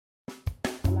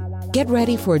Get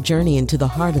ready for a journey into the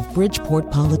heart of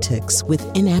Bridgeport politics with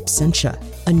In Absentia,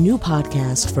 a new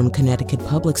podcast from Connecticut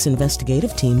Public's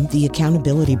investigative team, The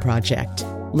Accountability Project.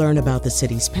 Learn about the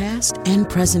city's past and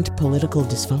present political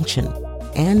dysfunction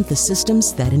and the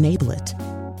systems that enable it.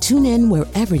 Tune in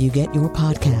wherever you get your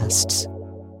podcasts.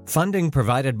 Funding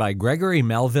provided by Gregory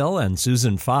Melville and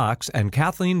Susan Fox and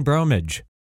Kathleen Bromage.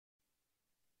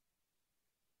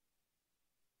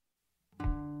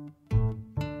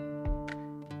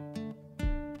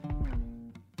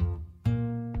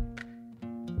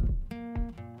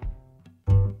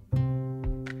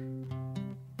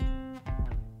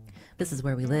 This is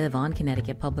Where We Live on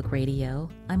Connecticut Public Radio.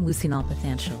 I'm Lucy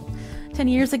Nalpathanchel. 10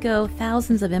 years ago,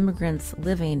 thousands of immigrants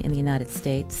living in the United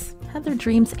States had their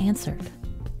dreams answered.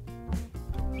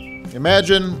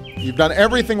 Imagine you've done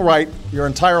everything right your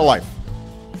entire life.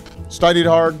 Studied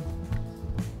hard,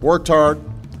 worked hard,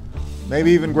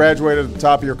 maybe even graduated at the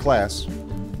top of your class,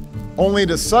 only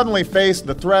to suddenly face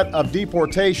the threat of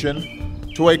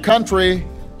deportation to a country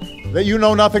that you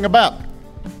know nothing about,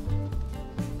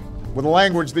 with a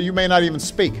language that you may not even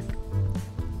speak.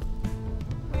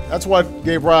 That's what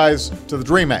gave rise to the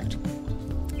DREAM Act.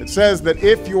 It says that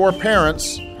if your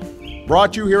parents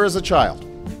brought you here as a child,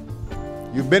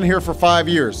 you've been here for 5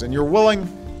 years, and you're willing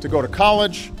to go to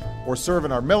college or serve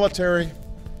in our military,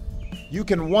 you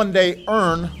can one day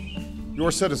earn your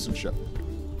citizenship.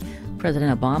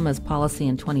 President Obama's policy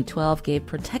in 2012 gave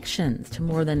protections to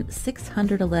more than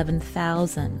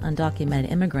 611,000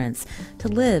 undocumented immigrants to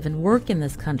live and work in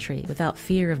this country without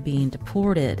fear of being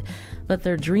deported. But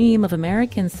their dream of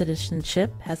American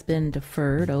citizenship has been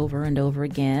deferred over and over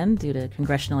again due to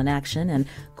congressional inaction and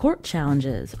court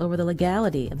challenges over the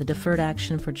legality of the Deferred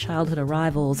Action for Childhood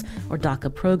Arrivals, or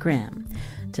DACA program.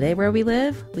 Today, Where We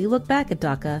Live, we look back at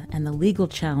DACA and the legal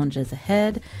challenges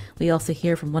ahead. We also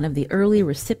hear from one of the early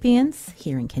recipients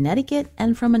here in Connecticut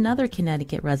and from another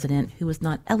Connecticut resident who was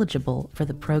not eligible for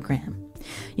the program.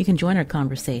 You can join our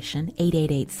conversation,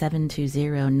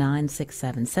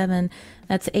 888-720-9677.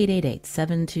 That's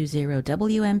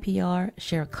 888-720-WNPR.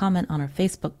 Share a comment on our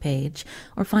Facebook page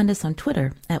or find us on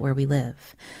Twitter at Where We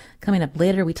Live. Coming up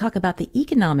later, we talk about the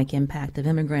economic impact of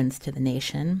immigrants to the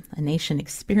nation, a nation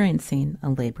experiencing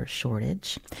a labor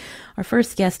shortage. Our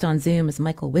first guest on Zoom is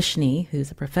Michael Wishney,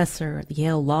 who's a professor at the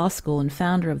Yale Law School and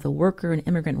founder of the Worker and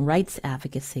Immigrant Rights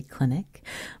Advocacy Clinic.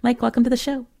 Mike, welcome to the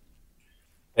show.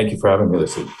 Thank you for having me,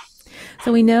 Lucy.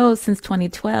 So we know since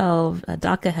 2012,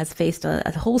 DACA has faced a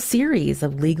whole series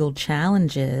of legal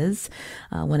challenges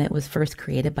when it was first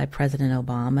created by President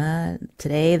Obama.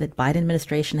 Today, the Biden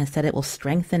administration has said it will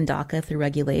strengthen DACA through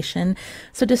regulation.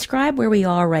 So describe where we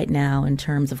are right now in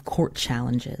terms of court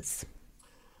challenges.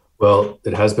 Well,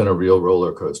 it has been a real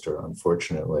roller coaster,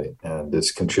 unfortunately, and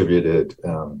it's contributed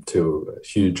to a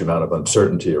huge amount of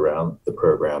uncertainty around the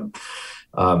program.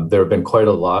 There have been quite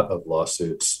a lot of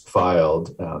lawsuits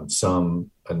filed.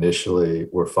 Some initially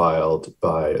were filed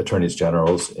by attorneys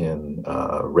generals in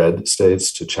red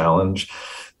states to challenge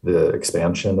the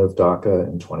expansion of DACA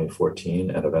in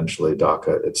 2014 and eventually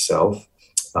DACA itself,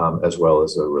 as well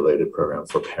as a related program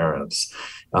for parents.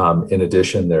 In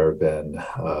addition, there have been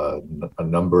a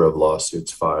number of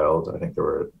lawsuits filed. I think there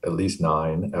were at least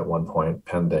 9 at one point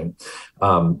pending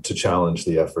to challenge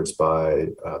the efforts by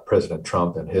President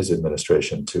Trump and his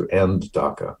administration to end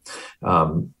DACA.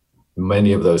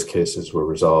 Many of those cases were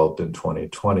resolved in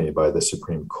 2020 by the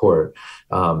Supreme Court,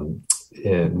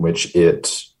 in which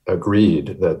it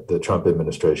agreed that the Trump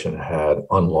administration had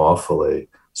unlawfully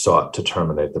sought to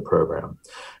terminate the program.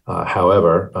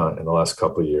 However, in the last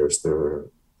couple of years, the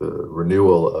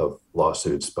renewal of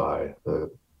lawsuits by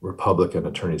the Republican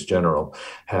attorneys general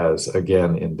has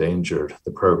again endangered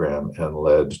the program and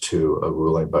led to a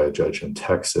ruling by a judge in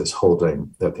Texas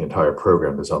holding that the entire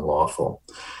program is unlawful.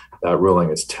 That ruling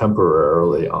is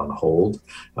temporarily on hold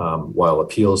while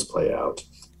appeals play out,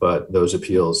 but those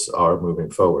appeals are moving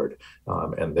forward.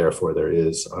 And therefore, there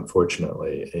is,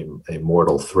 unfortunately, a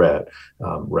mortal threat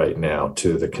right now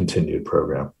to the continued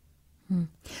program.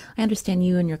 I understand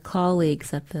you and your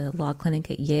colleagues at the law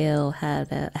clinic at Yale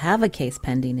have a case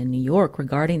pending in New York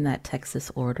regarding that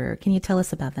Texas order. Can you tell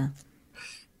us about that?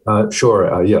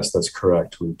 Sure. Yes, that's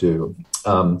correct. We do.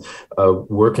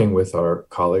 Working with our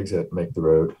colleagues at Make the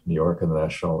Road New York and the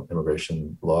National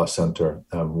Immigration Law Center,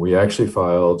 we actually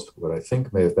filed what I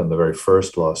think may have been the very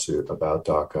first lawsuit about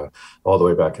DACA all the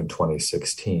way back in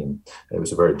 2016. It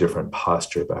was a very different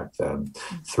posture back then.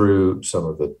 Through some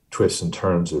of the twists and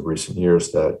turns of recent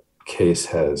years, that case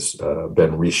has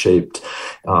been reshaped.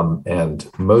 And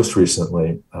most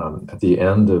recently, at the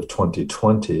end of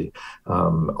 2020,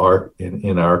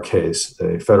 in our case,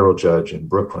 a federal judge in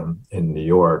Brooklyn, in New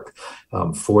York,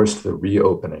 forced the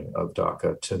reopening of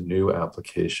DACA to new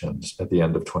applications at the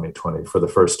end of 2020 for the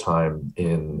first time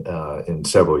in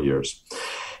several years.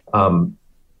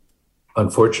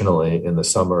 Unfortunately, in the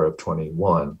summer of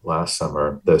 21, last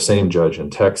summer, the same judge in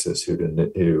Texas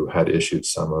who had issued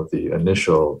some of the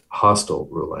initial hostile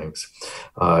rulings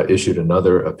issued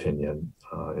another opinion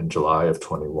in July of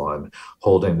 21,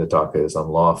 holding that DACA is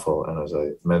unlawful. And as I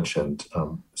mentioned,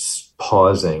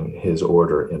 pausing his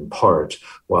order in part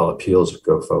while appeals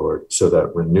go forward so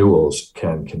that renewals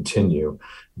can continue,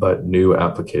 but new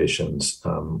applications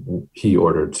he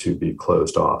ordered to be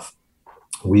closed off.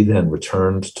 We then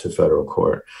returned to federal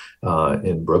court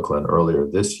in Brooklyn earlier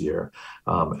this year,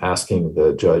 asking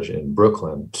the judge in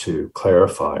Brooklyn to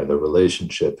clarify the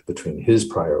relationship between his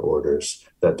prior orders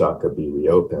that DACA be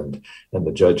reopened and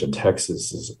the judge in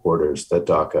Texas's orders that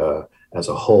DACA as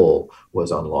a whole was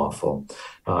unlawful.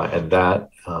 And that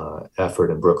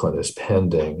effort in Brooklyn is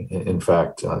pending. In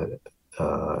fact,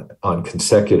 on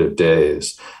consecutive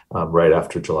days, right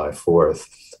after July 4th,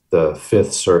 the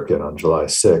Fifth Circuit on July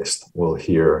 6th will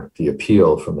hear the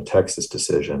appeal from the Texas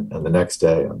decision, and the next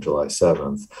day, on July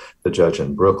 7th, the judge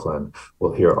in Brooklyn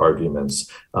will hear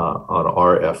arguments on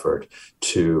our effort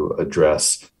to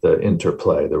address the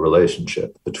interplay, the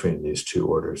relationship between these two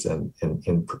orders. And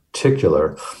in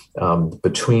particular,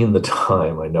 between the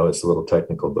time, I know it's a little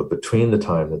technical, but between the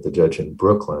time that the judge in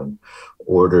Brooklyn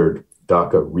ordered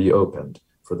DACA reopened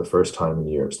for the first time in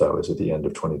years, that was at the end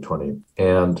of 2020,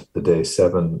 and the day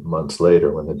 7 months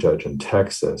later when the judge in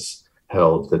Texas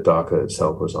held that DACA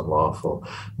itself was unlawful,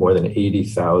 more than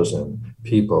 80,000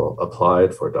 people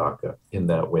applied for DACA in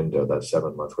that window, that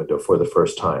 7-month window, for the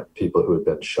first time, people who had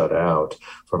been shut out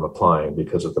from applying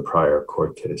because of the prior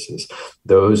court cases.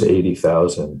 Those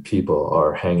 80,000 people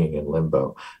are hanging in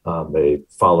limbo. They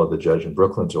followed the judge in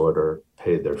Brooklyn's order,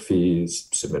 paid their fees,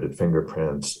 submitted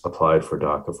fingerprints, applied for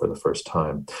DACA for the first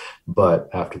time. But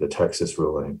after the Texas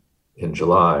ruling in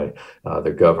July,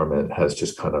 the government has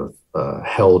just kind of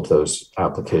held those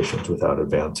applications without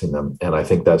advancing them. And I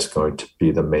think that's going to be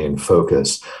the main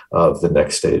focus of the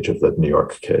next stage of the New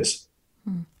York case.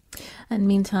 And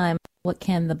meantime, what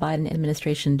can the Biden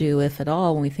administration do, if at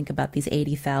all, when we think about these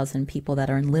 80,000 people that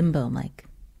are in limbo, Mike?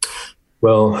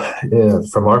 Well,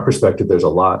 from our perspective, there's a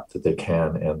lot that they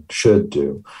can and should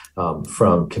do,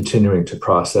 from continuing to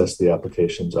process the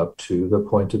applications up to the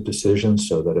point of decision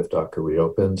so that if DACA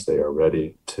reopens, they are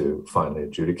ready to finally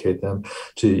adjudicate them,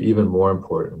 to even more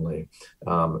importantly,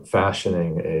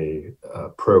 fashioning a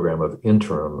program of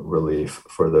interim relief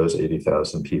for those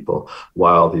 80,000 people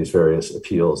while these various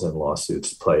appeals and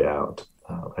lawsuits play out.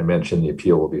 I mentioned the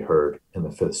appeal will be heard in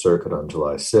the Fifth Circuit on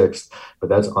July 6th, but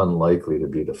that's unlikely to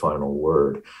be the final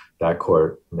word. That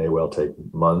court may well take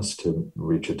months to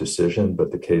reach a decision,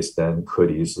 but the case then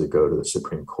could easily go to the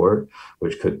Supreme Court,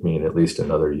 which could mean at least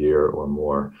another year or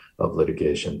more of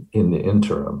litigation. In the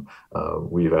interim,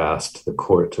 we've asked the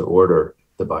court to order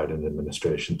the Biden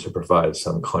administration to provide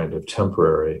some kind of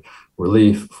temporary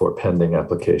relief for pending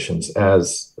applications,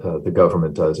 as the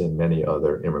government does in many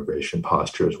other immigration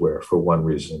postures where for one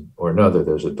reason or another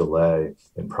there's a delay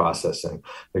in processing.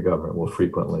 The government will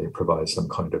frequently provide some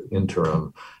kind of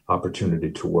interim opportunity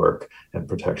to work and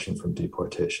protection from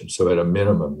deportation. So at a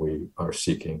minimum, we are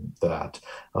seeking that.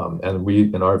 And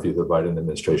we, in our view, the Biden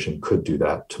administration could do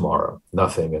that tomorrow.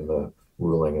 Nothing in the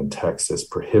ruling in Texas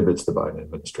prohibits the Biden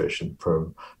administration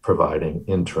from providing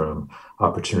interim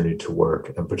opportunity to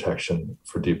work and protection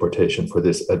for deportation for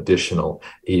this additional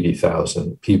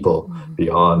 80,000 people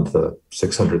beyond the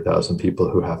 600,000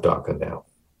 people who have DACA now.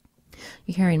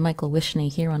 You're hearing Michael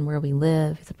Wischney here on Where We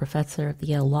Live. He's a professor at the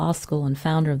Yale Law School and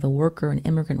founder of the Worker and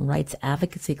Immigrant Rights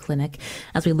Advocacy Clinic.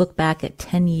 As we look back at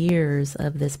 10 years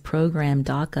of this program,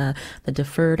 DACA, the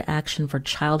Deferred Action for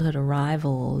Childhood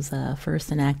Arrivals,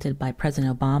 first enacted by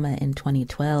President Obama in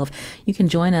 2012. You can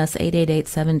join us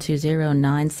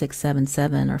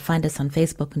 888-720-9677 or find us on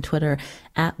Facebook and Twitter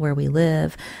at Where We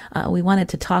Live. We wanted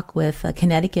to talk with a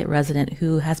Connecticut resident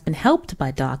who has been helped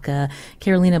by DACA.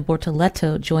 Carolina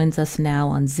Bortoleto joins us now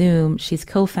on Zoom. She's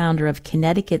co-founder of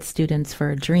Connecticut Students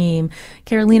for a Dream.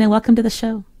 Carolina, welcome to the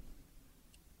show.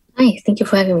 Hi, thank you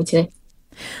for having me today.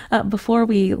 Before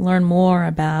we learn more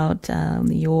about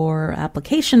your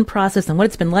application process and what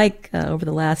it's been like over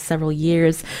the last several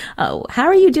years, how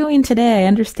are you doing today? I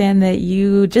understand that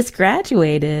you just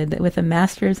graduated with a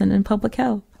master's in public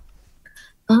health.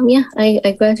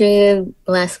 I graduated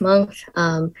last month.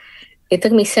 It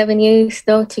took me 7 years,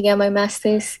 though, to get my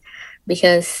master's.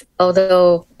 because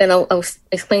although, and I'll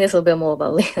explain this a little bit more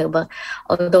about later, but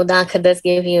although DACA does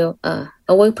give you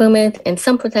a work permit and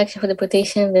some protection for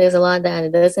deportation, there's a lot that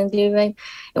it doesn't do, right?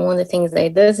 And one of the things that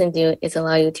it doesn't do is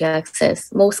allow you to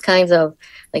access most kinds of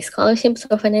like scholarships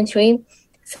or financial aid.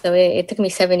 So it took me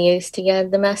 7 years to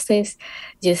get the master's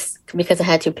just because I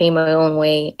had to pay my own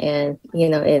way. And,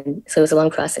 so it was a long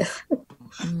process.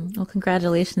 Well,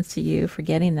 congratulations to you for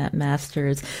getting that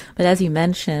master's. But as you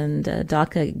mentioned,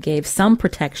 DACA gave some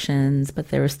protections, but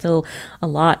there was still a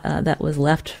lot that was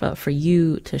left for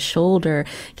you to shoulder.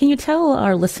 Can you tell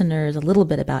our listeners a little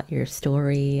bit about your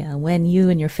story when you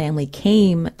and your family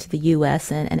came to the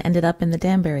U.S. and ended up in the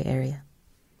Danbury area?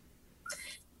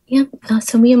 Yeah,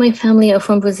 so me and my family are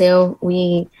from Brazil.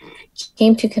 We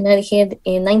came to Connecticut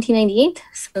in 1998.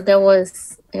 So that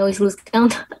was, I always lose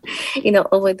count,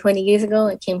 over 20 years ago.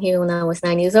 I came here when I was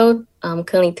 9 years old. I'm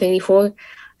currently 34.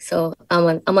 So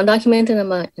I'm undocumented.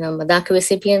 I'm a DACA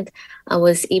recipient. I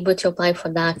was able to apply for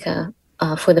DACA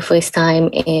for the first time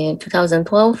in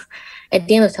 2012, at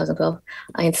the end of 2012.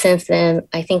 And since then,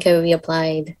 I think I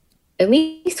reapplied at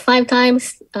least 5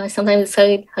 times. Sometimes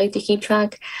it's hard to keep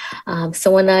track.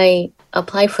 So when I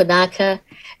applied for DACA,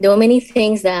 there were many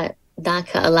things that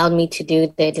DACA allowed me to do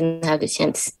that I didn't have the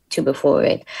chance to before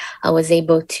it. I was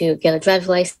able to get a driver's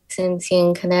license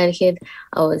in Connecticut.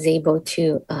 I was able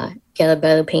to get a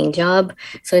better paying job.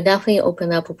 So it definitely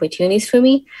opened up opportunities for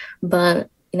me. But,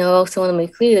 I also want to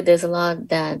make clear that there's a lot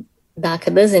that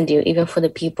DACA doesn't do, even for the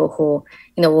people who,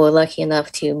 were lucky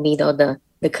enough to meet all the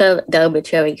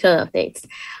arbitrary cutoff dates.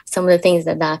 Some of the things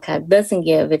that DACA doesn't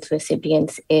give its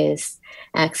recipients is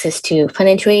access to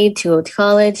financial aid, to go to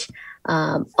college,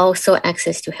 also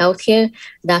access to healthcare.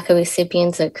 DACA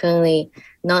recipients are currently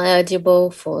not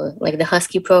eligible for like the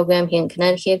Husky program here in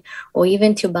Connecticut, or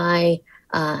even to buy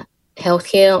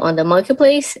healthcare on the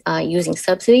marketplace using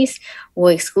subsidies.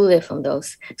 We're excluded from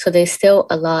those. So there's still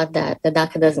a lot that the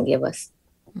DACA doesn't give us.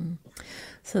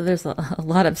 So there's a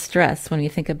lot of stress when you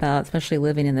think about, especially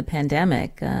living in the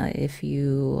pandemic, if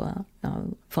you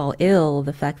fall ill,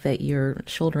 the fact that you're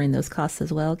shouldering those costs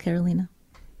as well, Carolina.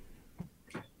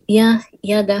 Yeah,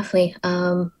 definitely.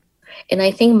 And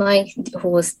I think Mike, who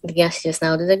was the guest just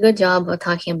now, did a good job of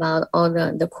talking about all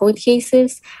the court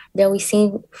cases that we've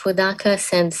seen for DACA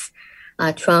since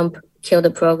Trump killed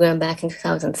the program back in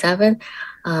 2007.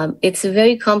 It's a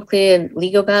very complicated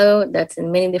legal battle that's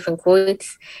in many different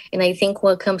courts. And I think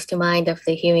what comes to mind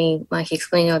after hearing Mike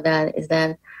explain all that is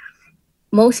that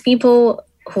most people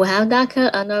who have DACA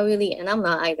are not really, and I'm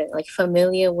not either, like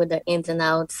familiar with the ins and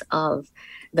outs of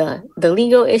the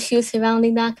legal issues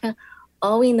surrounding DACA.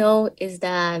 All we know is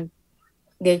that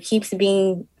there keeps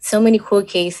being so many court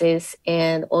cases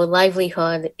and our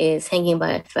livelihood is hanging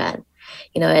by a thread.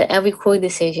 At every court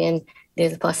decision,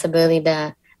 there's a possibility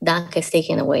that DACA is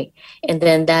taken away. And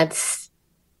then that's,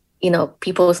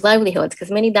 people's livelihoods,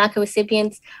 because most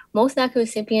DACA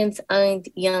recipients aren't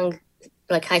young,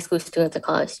 like high school students or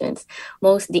college students.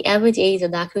 The average age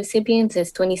of DACA recipients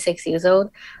is 26 years old.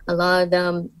 A lot of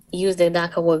them use their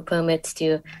DACA work permits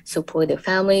to support their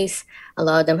families. A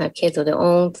lot of them have kids of their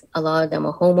own. A lot of them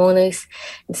are homeowners.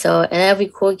 And so in every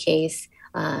court case,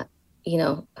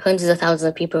 hundreds of thousands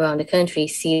of people around the country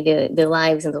see their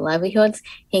lives and their livelihoods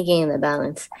hanging in the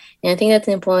balance. And I think that's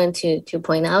important to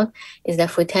point out is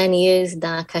that for 10 years,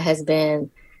 DACA has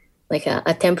been like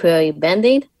a temporary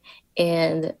Band-Aid,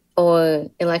 and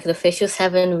elected officials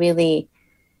haven't really,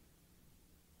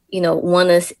 won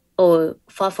us or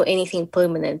fought for anything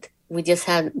permanent. We just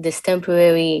had this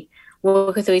temporary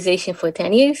work authorization for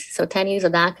 10 years. So 10 years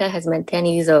of DACA has meant 10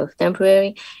 years of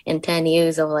temporary and 10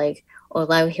 years of or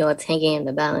livelihoods hanging in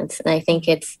the balance. And I think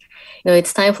it's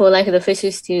time for elected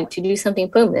officials to do something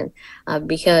permanent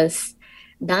because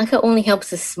DACA only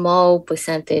helps a small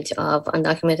percentage of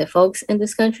undocumented folks in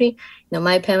this country.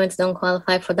 My parents don't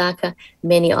qualify for DACA.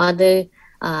 Many other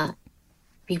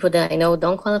people that I know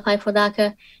don't qualify for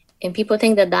DACA. And people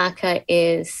think that DACA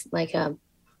is like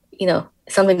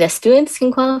something that students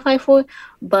can qualify for.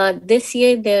 But this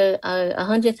year, there are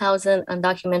 100,000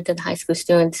 undocumented high school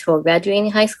students who are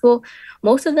graduating high school.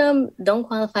 Most of them don't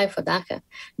qualify for DACA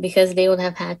because they would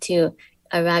have had to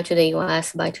arrive to the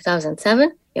U.S. by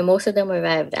 2007, and most of them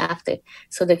arrived after.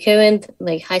 So the current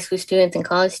high school students and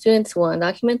college students who are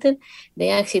undocumented, they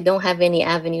actually don't have any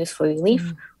avenues for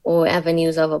relief or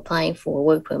avenues of applying for a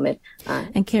work permit.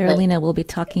 And Carolina, we'll be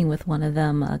talking with one of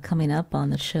them coming up on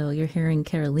the show. You're hearing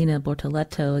Carolina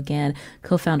Bortoleto, again,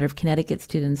 co-founder of Connecticut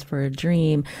Students for a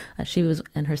Dream. She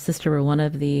and her sister were one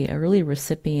of the early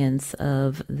recipients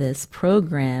of this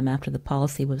program after the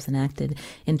policy was enacted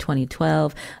in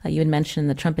 2012. You had mentioned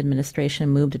the Trump administration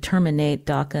moved to terminate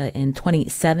DACA in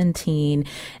 2017.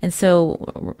 And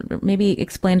so maybe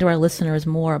explain to our listeners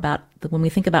more about when we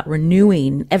think about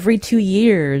renewing, every 2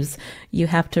 years you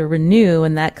have to renew,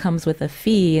 and that comes with a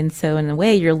fee. And so in a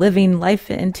way, you're living life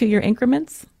in 2-year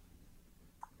increments?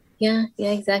 Yeah,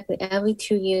 exactly. Every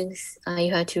 2 years,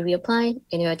 you have to reapply,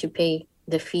 and you have to pay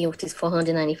the fee, which is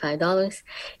 $495,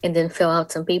 and then fill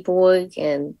out some paperwork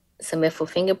and submit for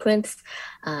fingerprints.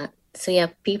 So yeah,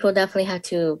 people definitely have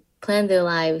to plan their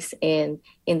lives in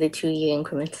the 2-year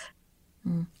increments.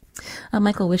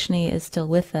 Michael Wischny is still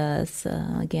with us.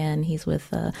 Again, he's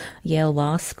with Yale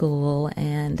Law School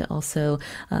and also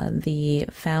the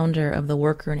founder of the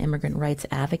Worker and Immigrant Rights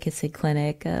Advocacy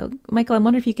Clinic. Michael, I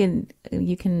wonder if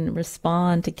you can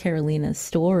respond to Carolina's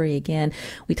story. Again,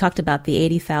 we talked about the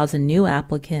 80,000 new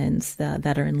applicants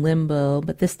that are in limbo,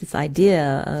 but this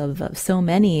idea of so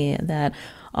many that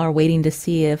are waiting to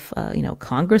see if,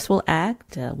 Congress will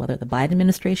act, whether the Biden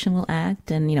administration will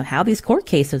act, and, how these court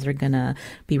cases are going to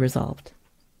be resolved.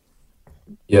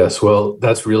 Yes, well,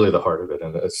 that's really the heart of it.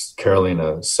 And as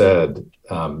Carolina said,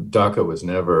 DACA was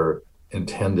never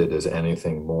intended as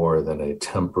anything more than a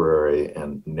temporary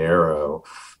and narrow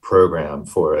program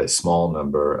for a small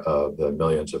number of the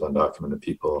millions of undocumented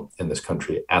people in this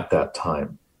country at that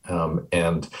time.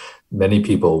 And many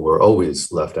people were always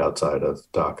left outside of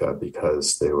DACA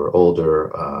because they were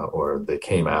older or they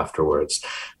came afterwards.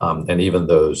 And even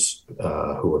those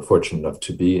who were fortunate enough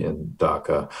to be in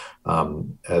DACA,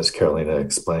 as Carolina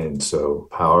explained so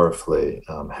powerfully,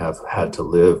 have had to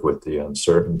live with the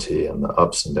uncertainty and the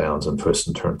ups and downs and twists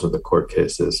and turns of the court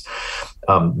cases.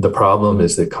 The problem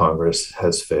is that Congress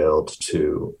has failed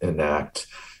to enact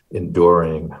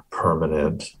enduring,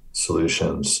 permanent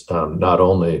solutions, not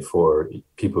only for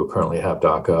people who currently have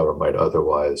DACA or might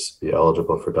otherwise be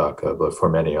eligible for DACA, but for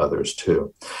many others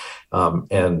too.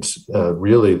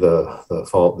 Really the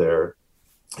fault there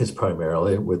is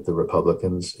primarily with the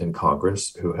Republicans in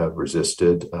Congress who have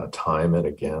resisted time and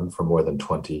again for more than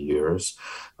 20 years,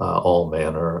 all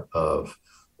manner of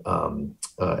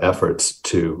efforts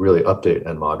to really update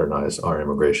and modernize our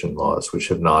immigration laws, which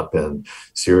have not been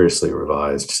seriously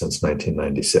revised since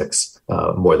 1996,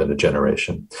 more than a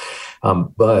generation.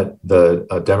 But the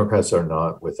Democrats are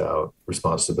not without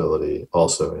responsibility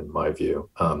also, in my view.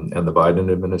 And the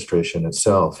Biden administration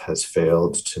itself has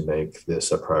failed to make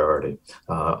this a priority.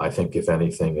 I think, if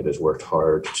anything, it has worked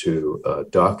hard to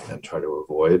duck and try to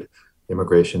avoid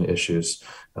immigration issues,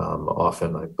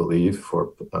 often, I believe,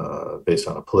 based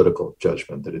on a political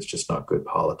judgment that it's just not good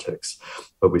politics.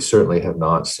 But we certainly have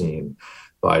not seen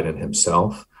Biden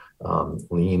himself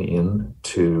lean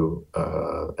into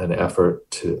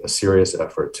a serious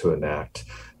effort to enact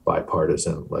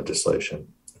bipartisan legislation.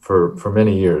 For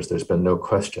many years, there's been no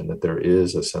question that there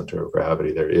is a center of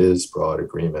gravity. There is broad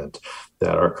agreement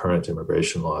that our current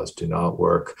immigration laws do not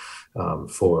work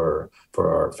for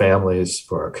our families,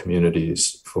 for our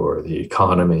communities, for the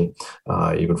economy,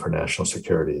 even for national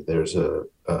security. There is a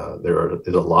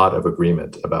lot of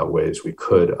agreement about ways we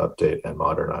could update and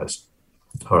modernize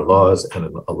our laws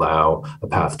and allow a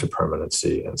path to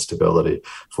permanency and stability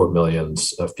for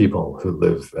millions of people who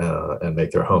live and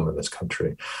make their home in this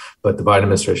country. But the Biden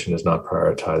administration has not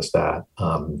prioritized that.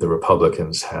 The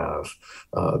Republicans have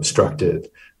obstructed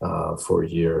for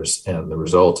years. And the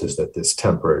result is that this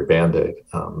temporary Band-Aid,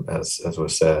 as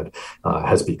was said,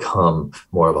 has become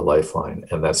more of a lifeline.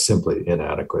 And that's simply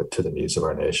inadequate to the needs of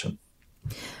our nation.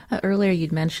 Earlier,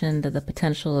 you'd mentioned the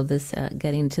potential of this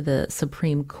getting to the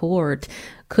Supreme Court.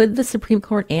 Could the Supreme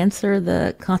Court answer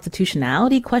the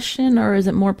constitutionality question, or is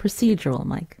it more procedural,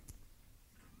 Mike?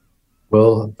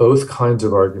 Well, both kinds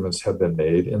of arguments have been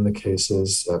made in the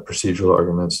cases, procedural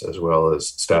arguments as well as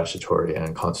statutory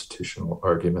and constitutional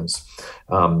arguments.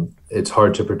 It's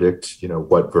hard to predict,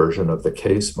 what version of the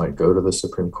case might go to the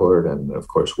Supreme Court and, of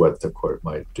course, what the court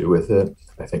might do with it.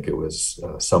 I think it was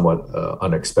somewhat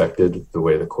unexpected the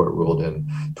way the court ruled in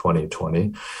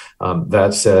 2020.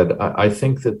 That said, I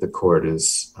think that the court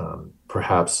is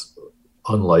perhaps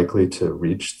unlikely to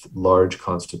reach large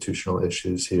constitutional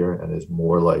issues here and is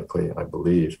more likely, I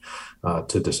believe,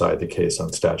 to decide the case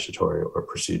on statutory or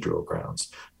procedural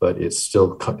grounds. But it's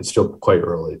still quite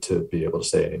early to be able to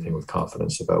say anything with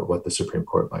confidence about what the Supreme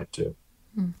Court might do.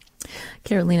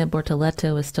 Carolina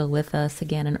Bortoleto is still with us,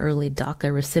 again, an early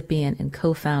DACA recipient and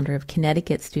co-founder of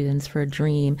Connecticut Students for a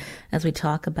Dream, as we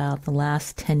talk about the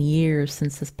last 10 years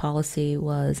since this policy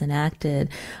was enacted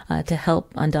to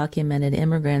help undocumented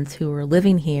immigrants who were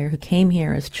living here, who came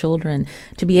here as children,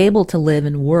 to be able to live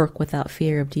and work without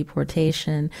fear of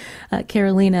deportation.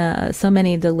 Carolina, so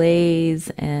many delays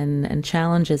and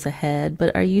challenges ahead,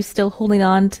 but are you still holding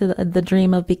on to the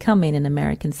dream of becoming an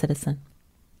American citizen?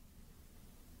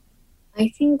 I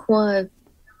think what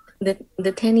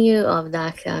the tenure of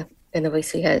DACA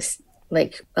anniversary has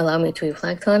allowed me to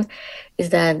reflect on is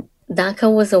that DACA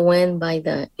was a win by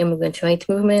the immigrant rights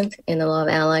movement and a lot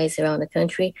of allies around the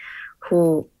country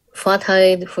who fought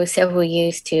hard for several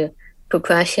years to put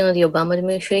pressure on the Obama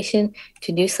administration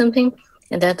to do something.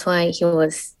 And that's why he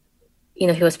was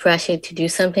pressured to do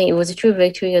something. It was a true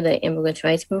victory of the immigrant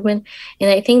rights movement. And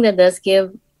I think that does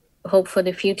give hope for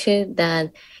the future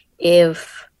that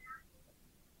if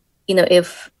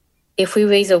we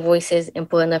raise our voices and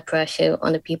put enough pressure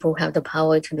on the people who have the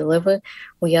power to deliver,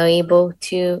 we are able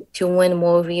to win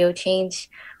more real change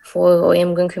for our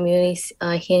immigrant communities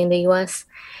here in the U.S.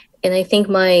 And I think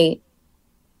my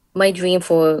dream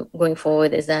for going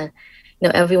forward is that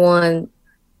everyone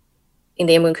in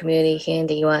the immigrant community here in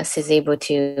the U.S. is able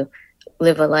to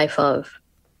live a life of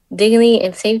dignity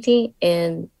and safety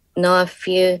and not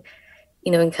fear,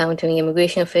 encountering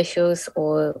immigration officials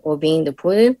or being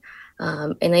deported.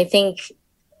 And I think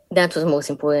that's what's most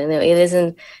important. It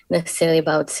isn't necessarily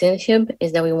about citizenship,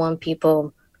 it's that we want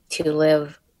people to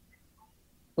live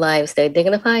lives that are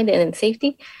dignified and in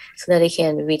safety so that they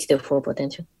can reach their full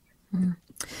potential. Mm.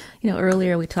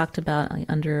 Earlier we talked about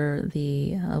under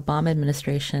the Obama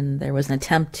administration, there was an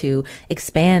attempt to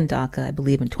expand DACA, I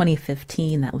believe in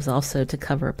 2015. That was also to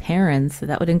cover parents.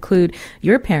 That would include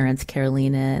your parents,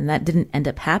 Carolina, and that didn't end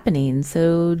up happening.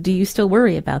 So do you still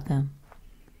worry about them?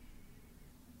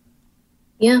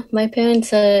 Yeah, my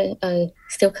parents are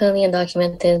still currently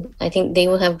undocumented. I think they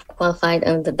would have qualified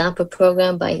under the DAPA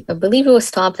program, but I believe it was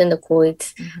stopped in the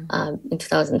courts in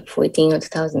 2014 or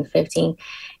 2015.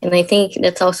 And I think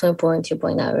that's also important to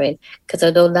point out, right? Because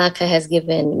although DACA has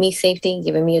given me safety,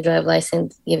 given me a driver's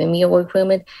license, given me a work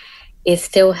permit, it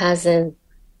still hasn't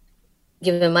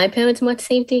given my parents much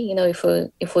safety.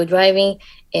 If we're driving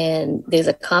and there's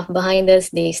a cop behind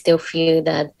us, they still fear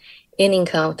that any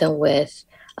encounter with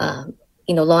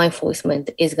law enforcement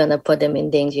is going to put them in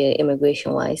danger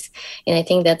immigration-wise. And I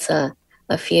think that's a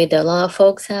fear that a lot of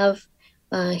folks have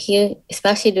here,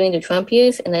 especially during the Trump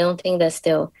years, and I don't think that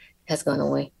still has gone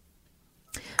away.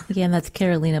 Again, that's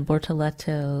Carolina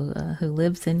Bortoleto, who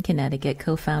lives in Connecticut,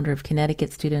 co-founder of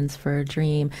Connecticut Students for a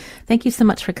Dream. Thank you so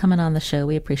much for coming on the show.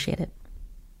 We appreciate it.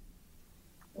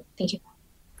 Thank you.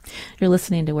 You're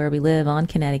listening to Where We Live on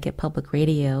Connecticut Public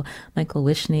Radio. Michael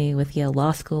Wishney with Yale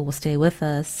Law School will stay with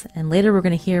us. And later we're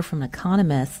going to hear from an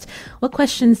economist. What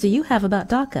questions do you have about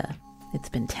DACA? It's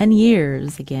been 10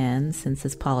 years, again, since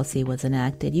this policy was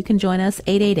enacted. You can join us,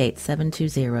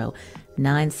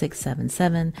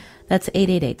 888-720-9677. That's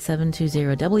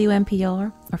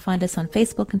 888-720-WNPR. Or find us on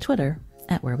Facebook and Twitter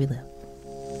at Where We Live.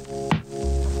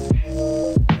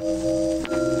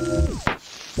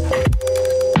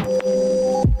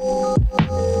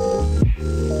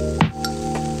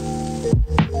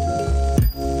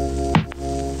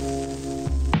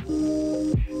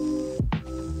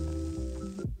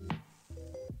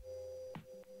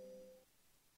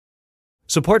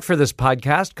 Support for this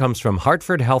podcast comes from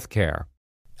Hartford Healthcare.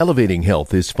 Elevating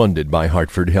Health is funded by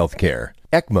Hartford Healthcare.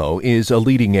 ECMO is a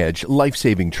leading-edge,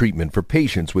 life-saving treatment for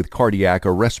patients with cardiac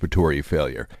or respiratory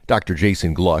failure. Dr.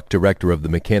 Jason Gluck, director of the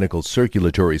Mechanical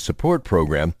Circulatory Support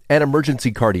Program and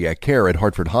Emergency Cardiac Care at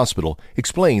Hartford Hospital,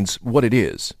 explains what it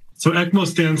is. So ECMO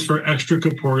stands for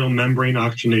extracorporeal membrane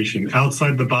oxygenation,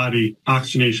 outside the body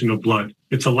oxygenation of blood.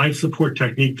 It's a life support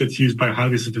technique that's used by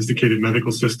highly sophisticated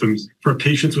medical systems for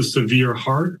patients with severe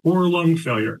heart or lung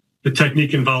failure. The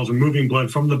technique involves removing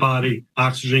blood from the body,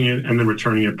 oxygenating it, and then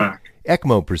returning it back.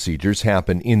 ECMO procedures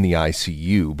happen in the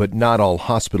ICU, but not all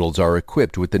hospitals are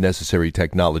equipped with the necessary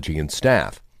technology and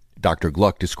staff. Dr.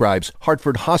 Gluck describes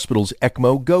Hartford Hospital's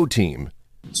ECMO Go team.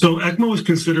 So ECMO is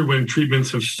considered when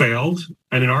treatments have failed.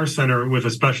 And in our center, with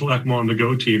a special ECMO on the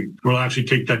Go team, we'll actually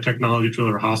take that technology to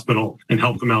their hospital and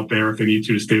help them out there if they need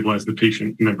to stabilize the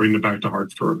patient and then bring them back to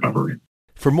Hartford for recovery.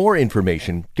 For more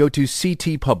information, go to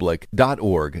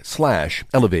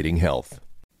ctpublic.org/elevatinghealth.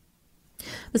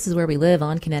 This is Where We Live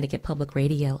on Connecticut Public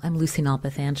Radio. I'm Lucy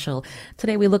Nalpathanchel.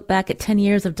 Today we look back at 10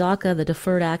 years of DACA, the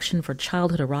Deferred Action for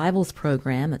Childhood Arrivals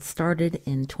program that started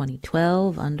in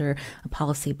 2012 under a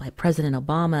policy by President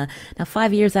Obama. Now,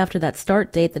 5 years after that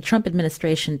start date, the Trump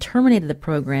administration terminated the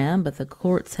program, but the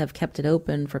courts have kept it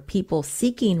open for people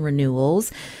seeking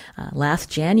renewals. Last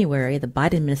January, the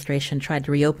Biden administration tried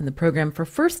to reopen the program for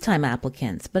first-time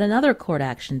applicants, but another court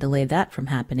action delayed that from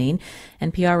happening.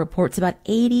 NPR reports about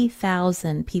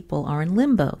 80,000 people are in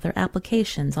limbo, their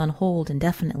applications on hold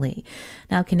indefinitely.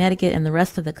 Now, Connecticut and the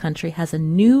rest of the country has a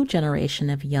new generation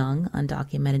of young,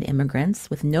 undocumented immigrants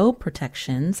with no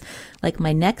protections, like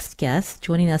my next guest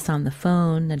joining us on the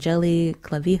phone, Nayeli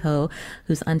Clavijo,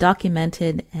 who's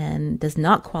undocumented and does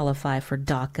not qualify for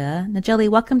DACA. Nayeli,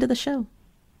 welcome to the show.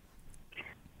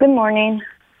 Good morning.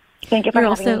 Thank you for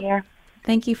having me here.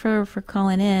 Thank you for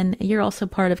calling in. You're also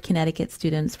part of Connecticut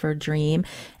Students for DREAM,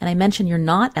 and I mentioned you're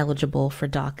not eligible for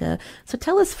DACA. So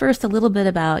tell us first a little bit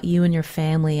about you and your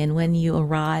family and when you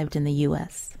arrived in the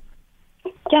U.S.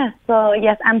 Yes,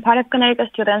 I'm part of Connecticut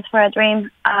Students for DREAM.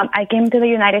 I came to the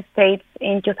United States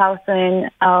in 2013,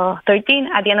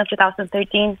 at the end of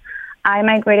 2013. I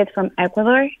migrated from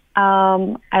Ecuador.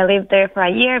 I lived there for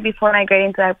a year before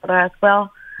migrating to Ecuador as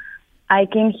well. I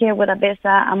came here with a visa.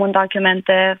 I'm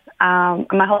undocumented.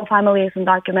 My whole family is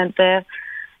undocumented,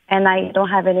 and I don't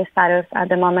have any status at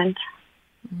the moment.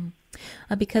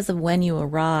 Because of when you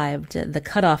arrived, the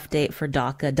cutoff date for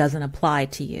DACA doesn't apply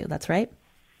to you. That's right?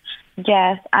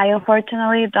 Yes, I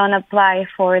unfortunately don't apply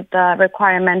for the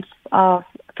requirements to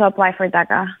apply for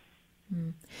DACA.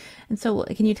 And so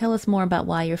can you tell us more about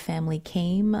why your family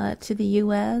came to the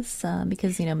U.S.?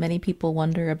 Because, many people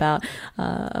wonder about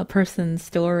a person's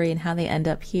story and how they end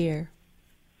up here.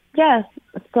 Yes.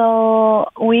 So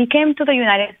we came to the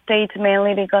United States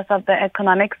mainly because of the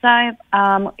economic side.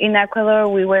 In Ecuador,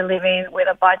 we were living with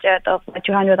a budget of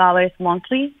 $200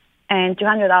 monthly, and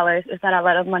 $200 is not a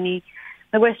lot of money.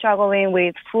 We were struggling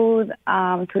with food,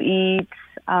 to eat,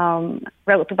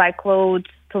 to buy clothes,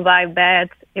 to buy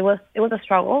beds. It was a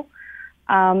struggle.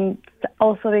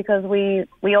 Also because we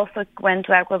also went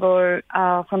to Ecuador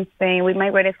from Spain. We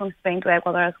migrated from Spain to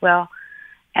Ecuador as well.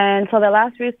 And so the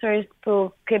last resort is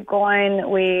to keep going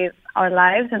with our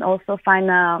lives and also find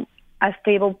a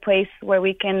stable place where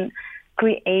we can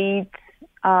create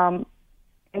and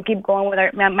keep going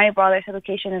with my brother's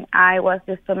education, and I was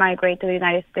just to migrate to the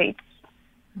United States.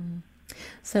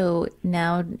 So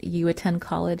now you attend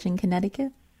college in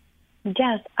Connecticut?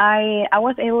 Yes, I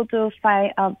was able to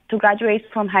graduate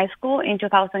from high school in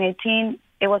 2018.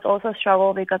 It was also a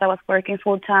struggle because I was working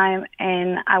full time,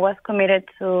 and I was committed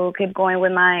to keep going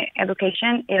with my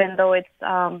education, even though it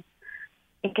can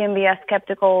be a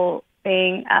skeptical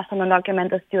thing as an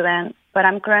undocumented student. But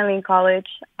I'm currently in college,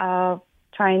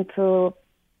 trying to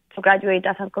graduate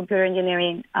as a computer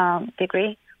engineering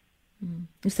degree.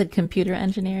 You said computer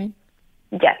engineering?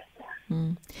 Yes.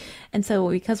 And so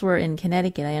because we're in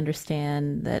Connecticut, I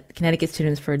understand that Connecticut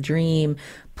Students for DREAM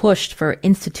pushed for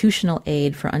institutional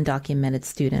aid for undocumented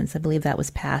students. I believe that was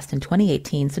passed in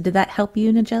 2018. So did that help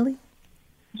you, Nayeli?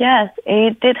 Yes,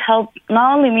 it did help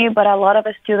not only me, but a lot of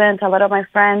the students, a lot of my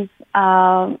friends.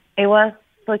 It was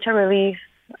such a relief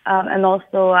and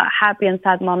also a happy and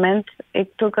sad moment.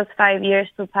 It took us 5 years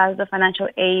to pass the financial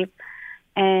aid,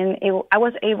 and I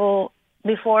was able,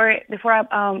 before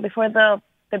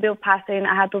the bill passing,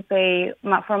 I had to pay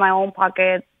from my own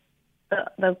pocket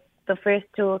the first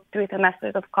 2-3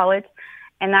 semesters of college.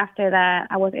 And after that,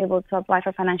 I was able to apply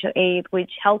for financial aid,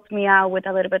 which helped me out with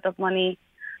a little bit of money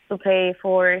to pay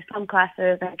for some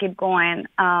classes and keep going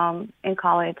in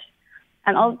college.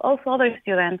 And also other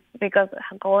students, because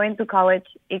going to college,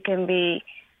 it can be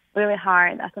really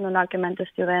hard as an undocumented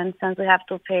student since we have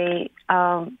to pay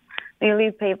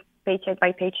daily paycheck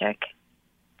by paycheck.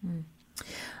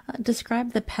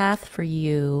 Describe the path for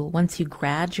you once you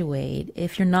graduate.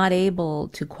 If you're not able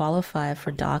to qualify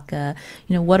for DACA,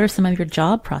 what are some of your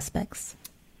job prospects?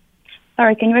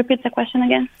 Sorry, can you repeat the question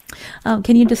again?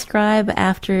 Can you describe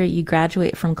after you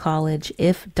graduate from college,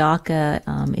 if DACA,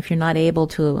 if you're not able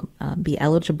to be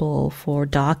eligible for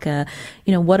DACA,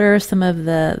 what are some of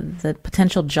the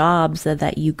potential jobs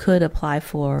that you could apply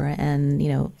for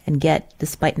and get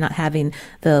despite not having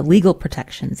the legal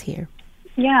protections here?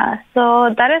 Yeah,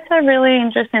 so that is a really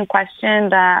interesting question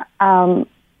that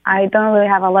I don't really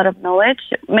have a lot of knowledge,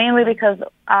 mainly because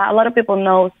a lot of people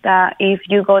know that if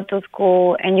you go to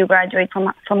school and you graduate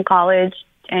from college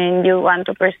and you want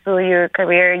to pursue your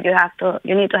career,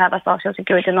 you need to have a social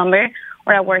security number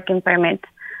or a working permit.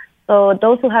 So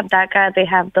those who have DACA, they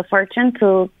have the fortune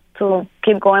to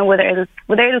keep going with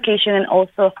their education and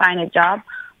also find a job.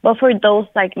 But for those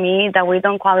like me that we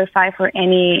don't qualify for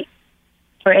any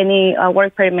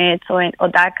work permits or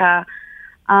DACA,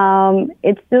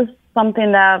 it's just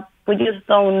something that we just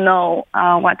don't know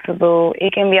what to do.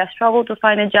 It can be a struggle to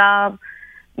find a job.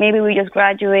 Maybe we just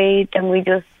graduate and we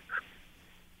just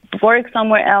work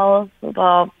somewhere else.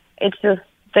 But it's just,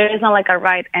 there is not like a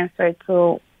right answer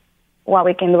to what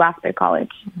we can do after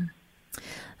college. Mm-hmm.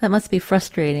 That must be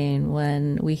frustrating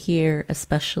when we hear,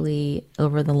 especially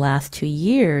over the last 2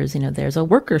 years, there's a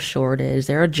worker shortage,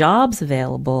 there are jobs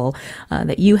available,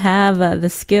 that you have the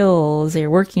skills,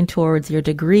 you're working towards your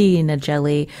degree,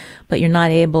 Najeli, but you're not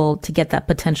able to get that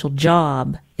potential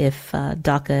job if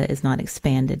DACA is not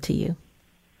expanded to you.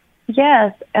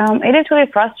 Yes, it is really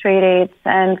frustrating,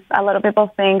 and a lot of people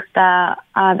think that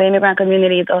the immigrant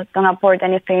community don't afford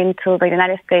anything to the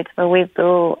United States, but we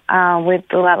do a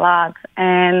lot.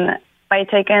 And by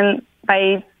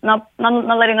not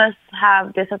letting us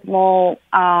have this small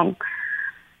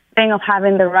thing of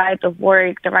having the right of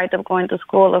work, the right of going to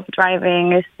school, of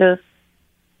driving, it's just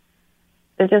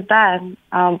bad.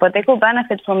 But they could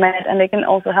benefit from it, and they can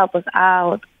also help us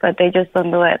out, but they just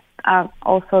don't do it.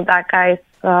 Also, that guy's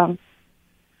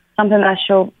something that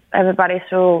everybody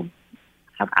should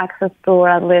have access to, or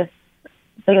at least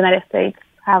the United States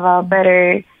have a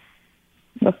better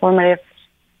performative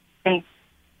thing.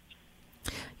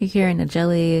 You're hearing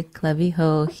Najeli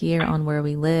Clavijo here on Where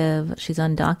We Live. She's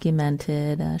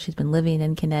undocumented. She's been living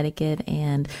in Connecticut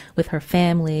and with her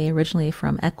family, originally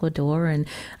from Ecuador, and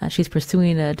she's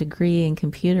pursuing a degree in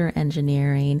computer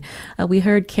engineering. We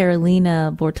heard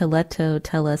Carolina Bortoleto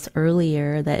tell us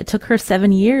earlier that it took her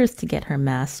 7 years to get her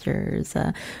master's,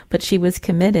 but she was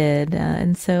committed.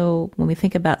 And so when we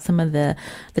think about some of the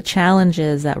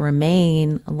challenges that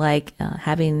remain, like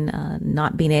having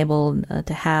not being able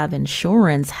to have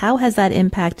insurance, how has that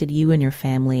impacted you and your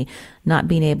family, not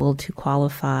being able to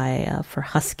qualify for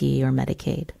Husky or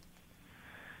Medicaid?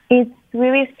 It's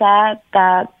really sad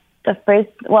that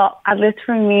at least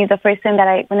for me, the first thing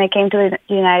that when I came to the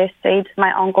United States,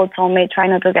 my uncle told me try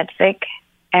not to get sick,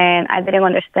 and I didn't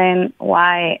understand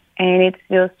why. And it's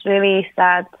just really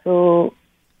sad to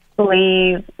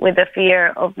leave with the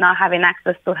fear of not having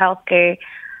access to healthcare,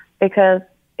 because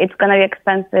it's going to be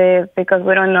expensive, because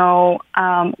we don't know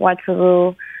what to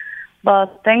do.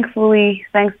 But thankfully,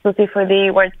 thanks to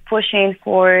C4D, we're pushing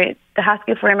for the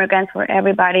Husky for Immigrants for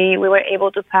everybody. We were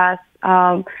able to pass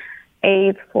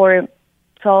aid for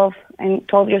 12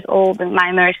 years old and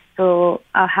minors to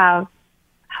have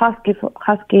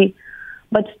Husky.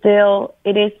 But still,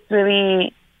 it is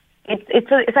really,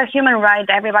 it's a human right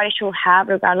that everybody should have,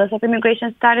 regardless of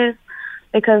immigration status,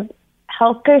 because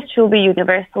healthcare should be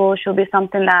universal, should be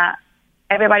something that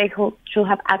everybody should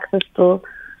have access to,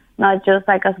 not just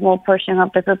like a small portion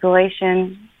of the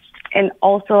population. And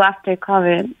also after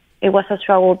COVID, it was a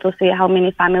struggle to see how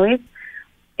many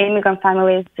immigrant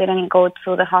families didn't go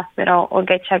to the hospital or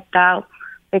get checked out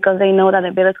because they know that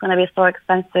the bill is going to be so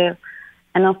expensive.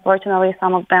 And unfortunately,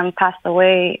 some of them passed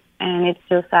away, and it's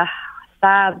just a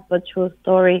sad but true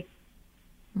story.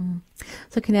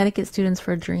 So Connecticut Students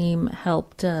for a Dream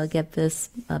helped get this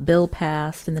bill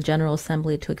passed in the General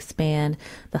Assembly to expand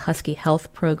the Husky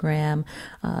Health Program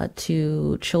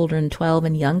to children 12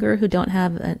 and younger who don't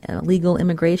have a legal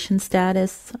immigration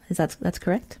status. That's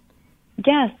correct?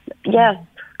 Yes.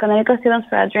 Connecticut Students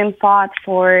for a Dream fought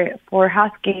for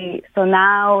Husky. So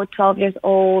now 12 years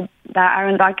old that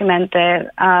are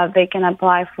undocumented, they can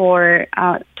apply for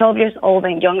 12 years old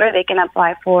and younger. They can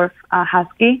apply for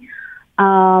Husky.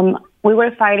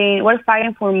 We're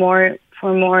fighting for more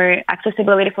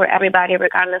accessibility for everybody,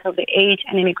 regardless of the age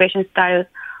and immigration status.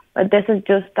 But this is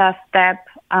just a step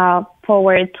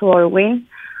forward to our win.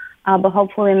 But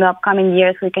hopefully in the upcoming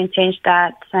years, we can change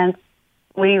that, since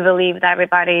we believe that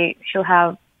everybody should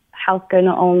have healthcare,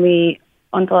 not only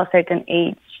until a certain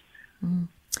age.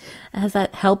 Has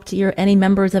that helped any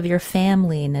members of your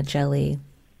family, Najeli?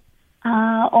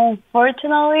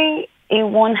 Unfortunately, it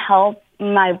won't help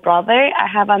my brother. I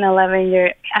have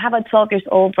a 12 years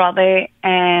old brother,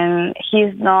 and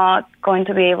he's not going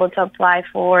to be able to apply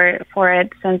for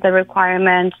it, since the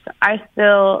requirements are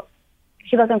still,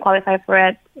 he doesn't qualify for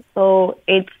it. So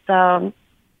it's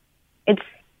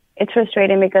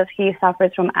frustrating, because he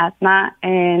suffers from asthma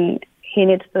and he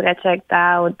needs to get checked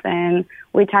out, and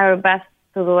we try our best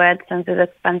to do it since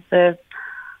it's expensive.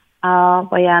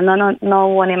 But yeah, no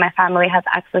one in my family has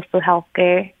access to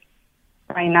healthcare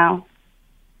right now.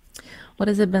 What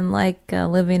has it been like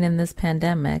living in this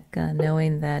pandemic,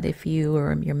 knowing that if you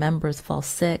or your members fall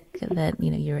sick, that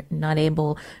you're not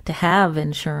able to have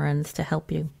insurance to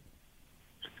help you?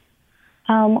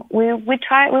 We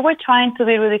were trying to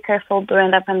be really careful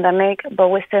during the pandemic, but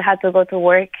we still had to go to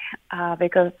work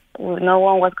because no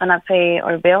one was gonna pay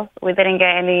our bills. We didn't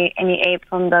get any aid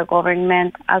from the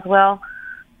government as well.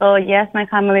 So yes, my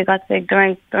family got sick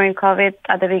during COVID.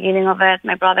 At the beginning of it,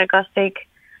 my brother got sick,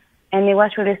 and it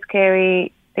was really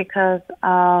scary because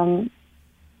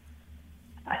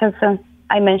since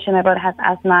I mentioned my brother has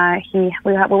asthma,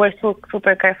 we were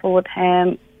super careful with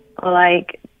him.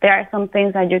 Like, there are some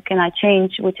things that you cannot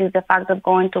change, which is the fact of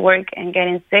going to work and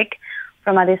getting sick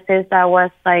from a disease that was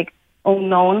like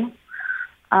unknown.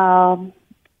 So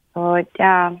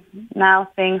yeah, now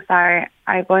things are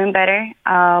going better.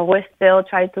 We still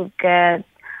try to get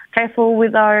careful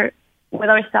with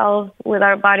ourselves, with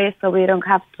our bodies, so we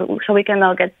can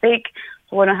not get sick.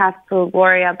 So we don't have to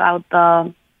worry about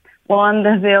the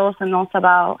bills and also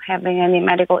about having any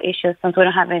medical issues, since we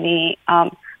don't have any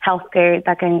healthcare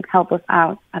that can help us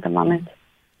out at the moment.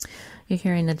 You're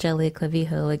hearing Nigeli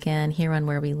Clavijo again here on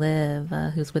Where We Live,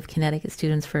 who's with Connecticut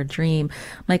Students for a Dream.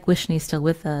 Mike Wishney still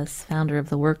with us, founder of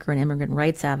the Worker and Immigrant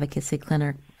Rights Advocacy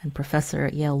Clinic and professor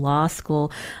at Yale Law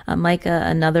School. Mike,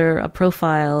 another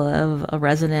profile of a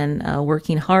resident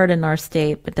working hard in our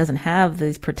state but doesn't have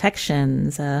these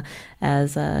protections as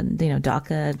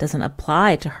DACA doesn't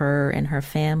apply to her and her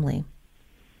family.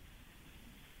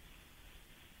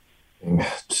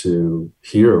 To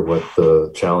hear what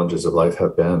the challenges of life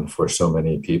have been for so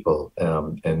many people.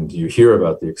 And you hear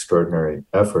about the extraordinary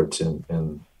efforts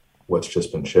in what's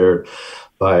just been shared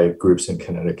by groups in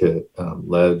Connecticut,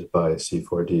 led by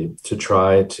C4D, to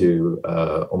try to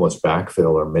almost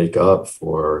backfill or make up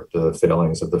for the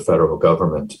failings of the federal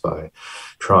government by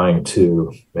trying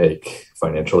to make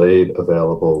financial aid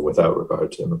available without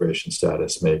regard to immigration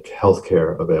status, make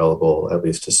healthcare available, at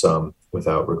least to some,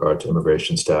 without regard to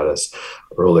immigration status,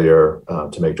 earlier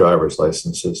to make driver's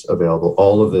licenses available.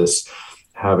 All of this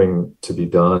having to be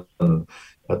done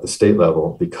at the state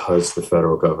level because the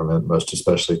federal government, most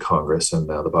especially Congress and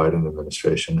now the Biden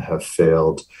administration, have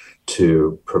failed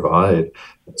to provide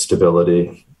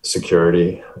stability,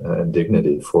 security, and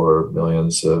dignity for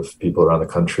millions of people around the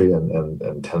country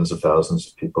and tens of thousands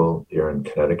of people here in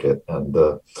Connecticut. And,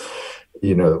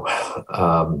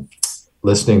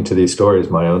 listening to these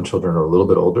stories, my own children are a little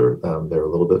bit older. They're a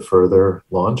little bit further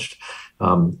launched.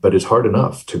 But it's hard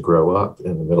enough to grow up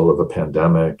in the middle of a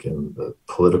pandemic and the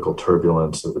political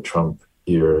turbulence of the Trump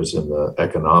years and the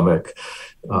economic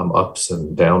ups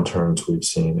and downturns we've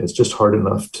seen. It's just hard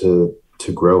enough to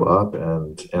grow up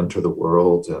and enter the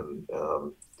world and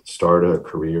start a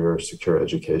career, secure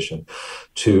education.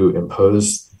 To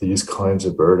impose these kinds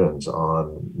of burdens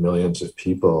on millions of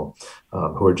people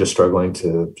who are just struggling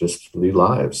to just lead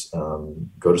lives,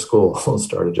 go to school,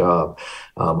 start a job.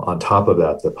 On top of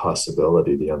that, the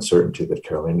possibility, the uncertainty that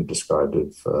Carolina described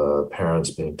of parents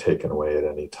being taken away at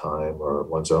any time or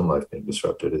one's own life being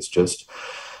disrupted, it just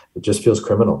feels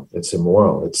criminal. It's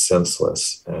immoral. It's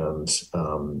senseless. And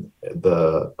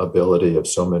the ability of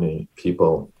so many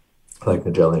people like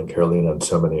Nigeli and Carolina and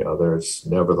so many others,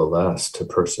 nevertheless, to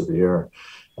persevere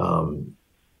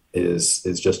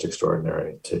is just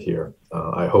extraordinary to hear.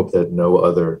 I hope that no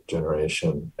other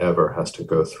generation ever has to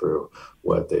go through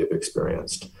what they've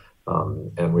experienced.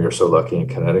 And we are so lucky in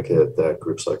Connecticut that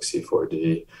groups like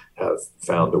C4D have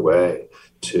found a way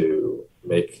to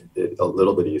make it a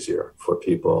little bit easier for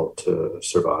people to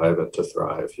survive and to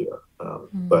thrive here.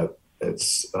 But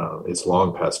it's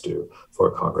long past due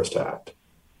for Congress to act.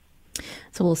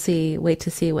 So we'll wait to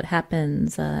see what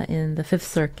happens in the Fifth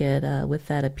Circuit with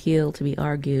that appeal to be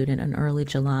argued in early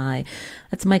July.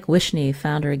 That's Mike Wishney,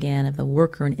 founder again of the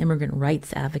Worker and Immigrant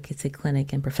Rights Advocacy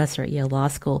Clinic and professor at Yale Law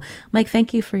School. Mike,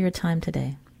 thank you for your time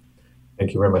today.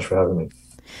 Thank you very much for having me.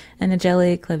 And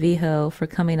Nigeli Clavijo for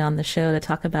coming on the show to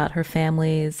talk about her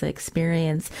family's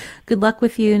experience. Good luck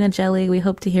with you, Nigeli. We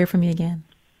hope to hear from you again.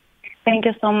 Thank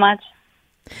you so much.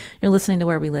 You're listening to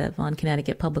Where We Live on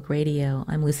Connecticut Public Radio.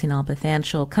 I'm Lucy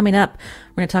Nalpathanchel. Coming up,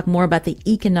 we're going to talk more about the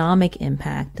economic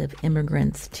impact of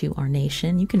immigrants to our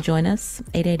nation. You can join us,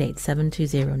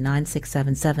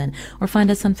 888-720-9677, or find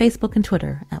us on Facebook and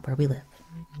Twitter at Where We Live.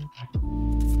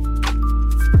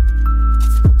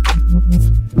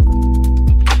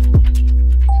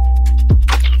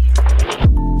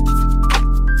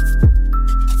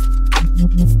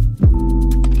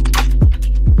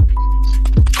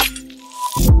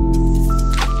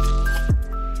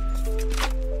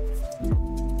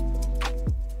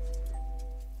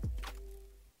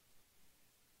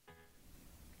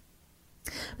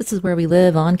 This is Where We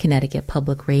Live on Connecticut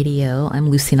Public Radio. I'm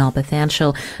Lucy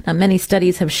Nalpathanchel. Now, many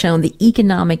studies have shown the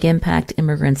economic impact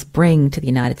immigrants bring to the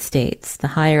United States. The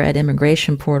Higher Ed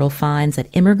Immigration Portal finds that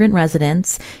immigrant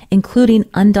residents, including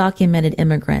undocumented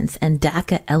immigrants and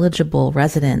DACA-eligible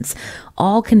residents,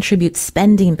 all contribute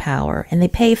spending power, and they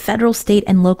pay federal, state,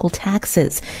 and local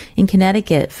taxes. In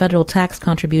Connecticut, federal tax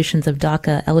contributions of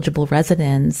DACA-eligible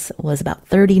residents was about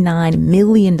 $39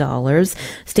 million.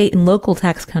 State and local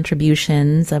tax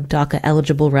contributions of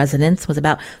DACA-eligible residents was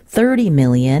about $30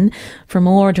 million. For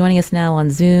more, joining us now on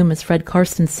Zoom is Fred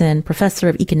Carstensen, professor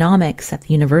of economics at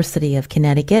the University of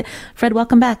Connecticut. Fred,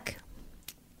 welcome back.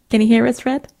 Can you hear us,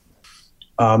 Fred?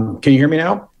 Can you hear me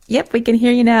now? Yep, we can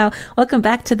hear you now. Welcome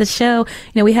back to the show.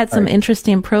 We had some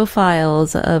interesting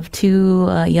profiles of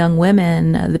two young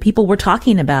women, the people we're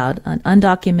talking about,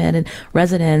 undocumented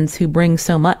residents who bring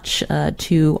so much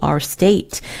to our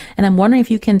state. And I'm wondering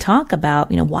if you can talk about,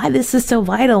 why this is so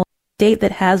vital, a state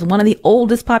that has one of the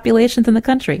oldest populations in the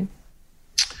country.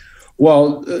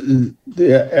 Well,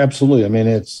 yeah, absolutely. I mean,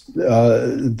 it's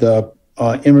the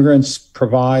immigrants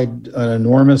provide an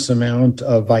enormous amount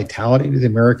of vitality to the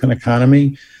American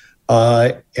economy.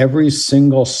 Every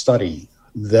single study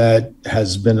that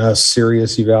has been a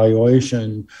serious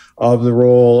evaluation of the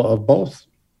role of both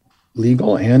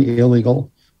legal and illegal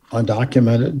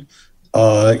undocumented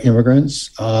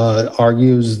immigrants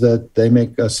argues that they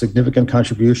make a significant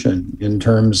contribution in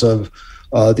terms of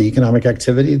the economic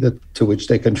activity to which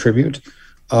they contribute.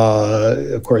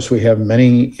 Of course, we have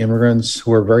many immigrants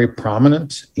who are very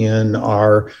prominent in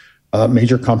our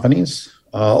major companies.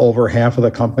 Over half of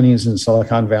the companies in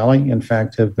Silicon Valley, in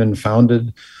fact, have been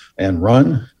founded and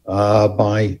run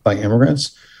by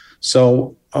immigrants.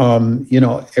 So,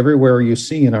 everywhere you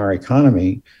see in our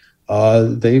economy,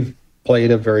 they've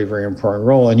played a very, very important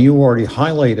role. And you already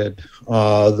highlighted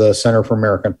the Center for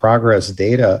American Progress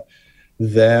data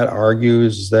that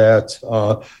argues that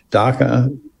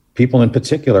DACA people in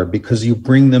particular, because you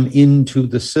bring them into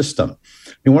the system.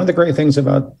 And one of the great things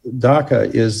about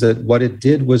DACA is that what it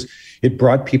did was it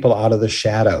brought people out of the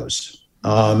shadows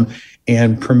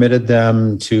and permitted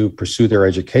them to pursue their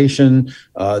education,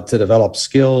 to develop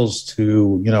skills,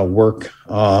 to work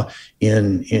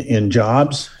in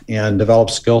jobs and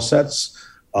develop skill sets.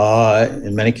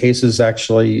 In many cases,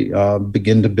 actually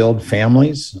begin to build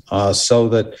families, so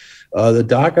that the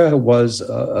DACA was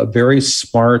a very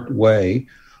smart way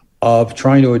of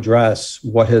trying to address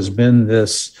what has been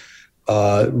this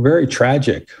very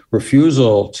tragic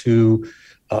refusal to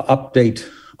update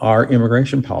our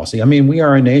immigration policy. I mean, we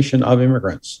are a nation of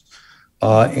immigrants,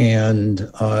 and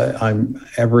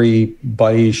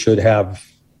everybody should have,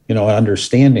 an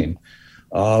understanding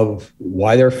of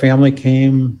why their family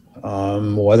came,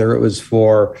 whether it was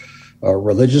for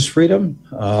religious freedom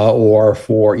or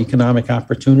for economic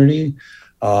opportunity.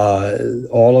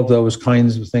 All of those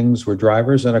kinds of things were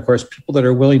drivers. And of course, people that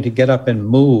are willing to get up and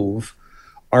move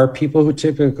are people who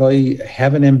typically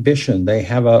have an ambition. They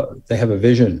have a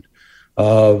vision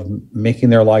of making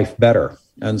their life better.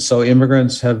 And so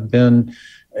immigrants have been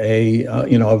a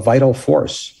vital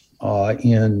force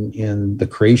in the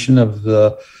creation of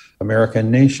the American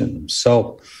nation.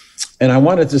 So, and I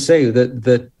wanted to say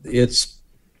that it's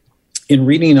in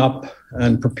reading up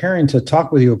and preparing to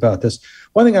talk with you about this,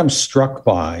 one thing I'm struck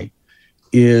by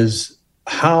is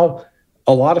how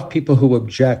a lot of people who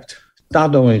object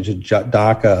not only to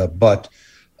DACA, but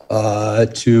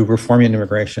to reforming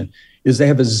immigration, is they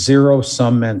have a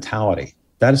zero-sum mentality.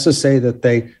 That is to say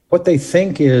that what they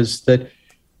think is that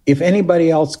if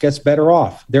anybody else gets better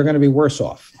off, they're going to be worse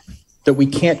off, that we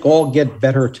can't all get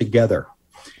better together.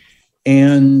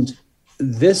 And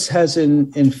this has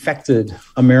infected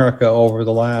America over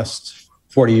the last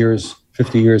 40 years,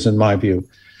 50 years, in my view.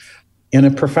 In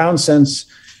a profound sense,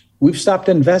 we've stopped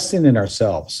investing in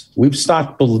ourselves. We've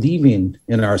stopped believing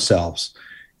in ourselves.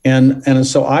 And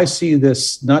so I see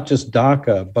this, not just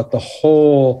DACA, but the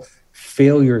whole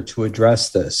failure to address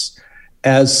this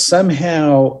as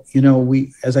somehow,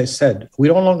 as I said, we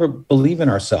no longer believe in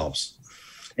ourselves.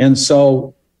 And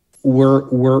so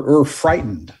we're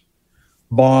frightened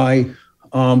by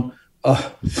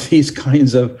these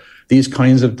kinds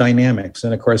of dynamics.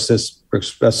 And of course, this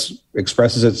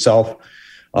expresses itself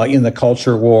in the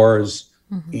culture wars,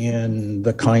 in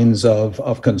the kinds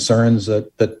of concerns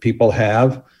that people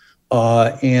have.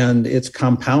 And it's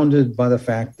compounded by the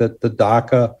fact that the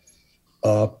DACA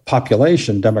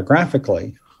population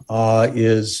demographically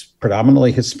is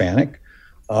predominantly Hispanic.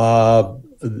 But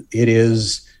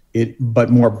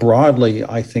more broadly,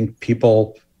 I think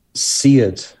people see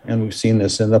it, and we've seen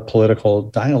this in the political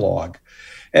dialogue,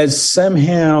 as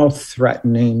somehow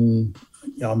threatening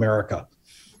America.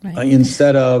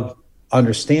 instead of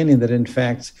understanding that, in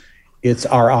fact, it's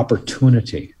our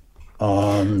opportunity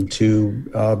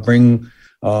to bring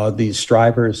these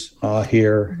strivers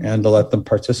here and to let them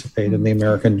participate in the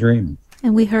American dream.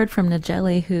 And we heard from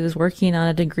Nigeli, who's working on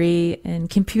a degree in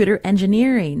computer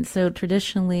engineering. So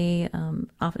traditionally,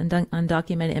 often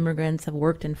undocumented immigrants have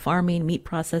worked in farming, meat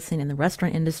processing, and the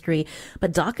restaurant industry.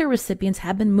 But DACA recipients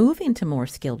have been moving to more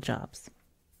skilled jobs.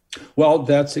 Well,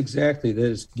 that's exactly, that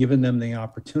has given them the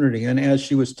opportunity. And as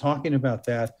she was talking about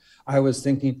that, I was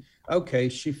thinking, okay,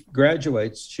 she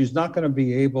graduates. She's not going to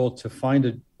be able to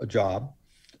find a job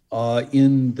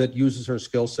that uses her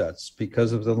skill sets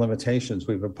because of the limitations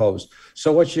we've imposed.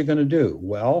 So what's she going to do?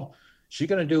 Well, she's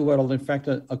going to do what will infect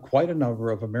quite a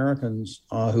number of Americans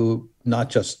who, not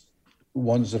just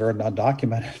ones that are not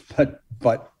documented,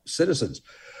 but citizens.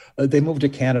 They move to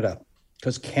Canada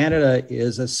because Canada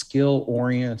is a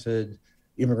skill-oriented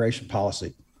immigration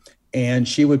policy. And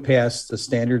she would pass the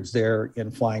standards there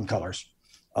in flying colors.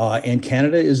 And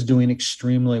Canada is doing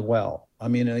extremely well. I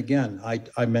mean, and again,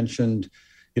 I mentioned,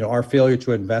 our failure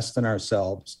to invest in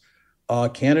ourselves.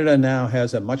 Canada now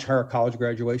has a much higher college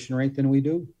graduation rate than we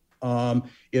do.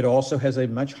 It also has a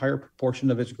much higher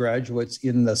proportion of its graduates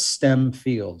in the STEM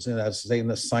fields, and that's in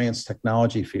the science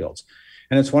technology fields.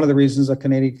 And it's one of the reasons the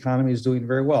Canadian economy is doing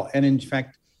very well. And in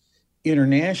fact,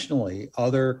 internationally,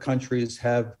 other countries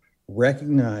have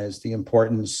recognized the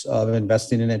importance of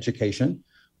investing in education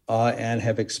and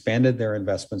have expanded their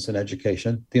investments in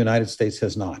education. The United States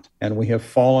has not. And we have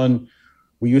fallen.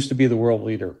 We used to be the world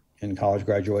leader in college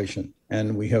graduation,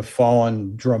 and we have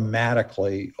fallen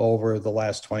dramatically over the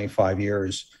last 25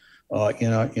 years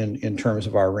in terms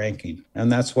of our ranking.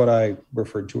 And that's what I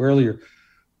referred to earlier.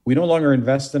 We no longer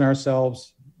invest in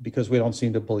ourselves because we don't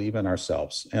seem to believe in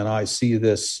ourselves. And I see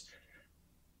this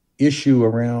issue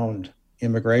around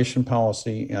immigration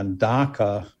policy and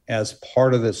DACA as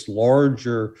part of this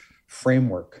larger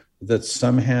framework that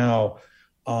somehow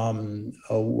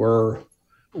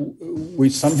we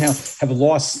somehow have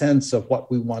lost sense of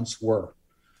what we once were.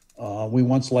 We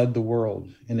once led the world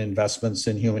in investments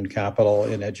in human capital,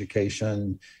 in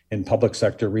education, in public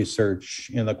sector research,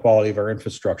 in the quality of our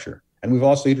infrastructure. And we've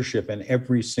lost leadership in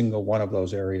every single one of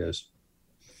those areas.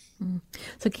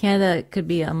 So Canada could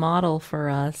be a model for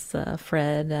us,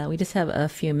 Fred. We just have a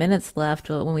few minutes left.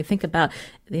 When we think about,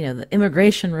 the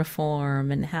immigration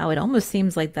reform and how it almost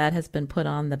seems like that has been put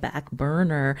on the back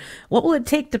burner, what will it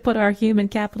take to put our human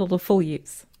capital to full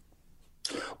use?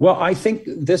 Well, I think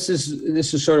this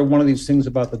is sort of one of these things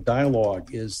about the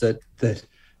dialogue is that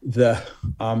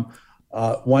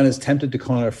one is tempted to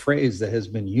call it a phrase that has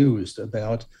been used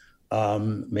about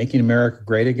making America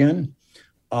great again.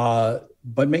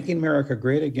 But making America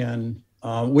great again,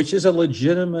 which is a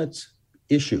legitimate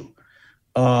issue,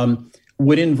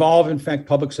 would involve, in fact,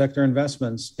 public sector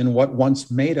investments in what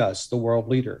once made us the world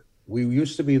leader. We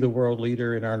used to be the world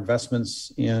leader in our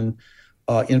investments in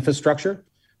infrastructure.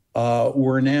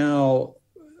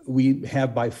 We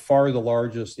have by far the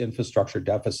largest infrastructure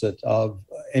deficit of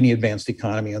any advanced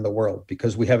economy in the world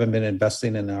because we haven't been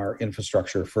investing in our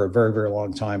infrastructure for a very, very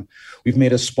long time. We've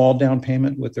made a small down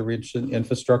payment with the recent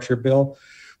infrastructure bill.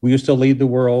 We used to lead the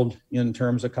world in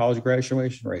terms of college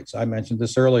graduation rates. I mentioned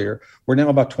this earlier. We're now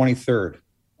about 23rd.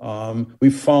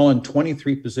 We've fallen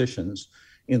 23 positions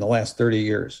in the last 30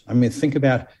 years. I mean, think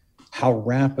about how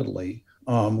rapidly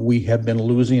we have been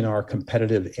losing our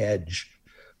competitive edge.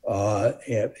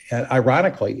 And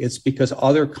ironically, it's because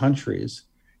other countries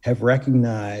have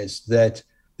recognized that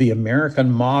the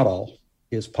American model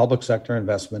is public sector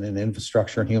investment in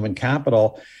infrastructure and human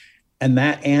capital. And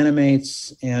that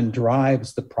animates and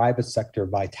drives the private sector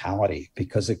vitality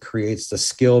because it creates the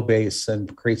skill base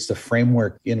and creates the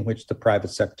framework in which the private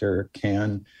sector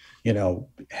can,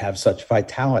 have such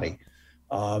vitality.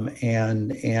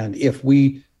 And if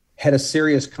we had a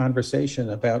serious conversation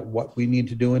about what we need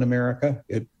to do in America,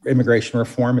 immigration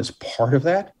reform is part of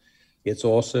that. It's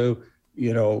also,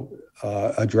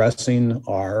 addressing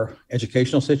our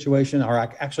educational situation.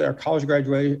 Our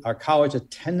college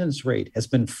attendance rate has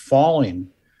been falling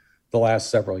the last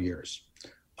several years,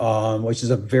 which is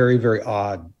a very, very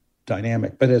odd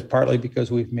dynamic. But it's partly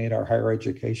because we've made our higher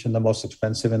education the most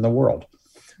expensive in the world,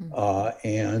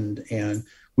 and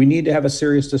we need to have a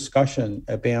serious discussion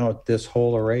about this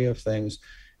whole array of things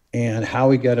and how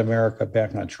we get America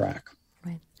back on track.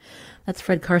 Right. That's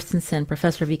Fred Carstensen,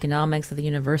 professor of economics at the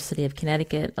University of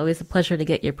Connecticut. Always a pleasure to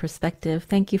get your perspective.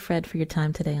 Thank you, Fred, for your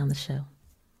time today on the show.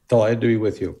 Delighted to be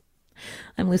with you.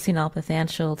 I'm Lucy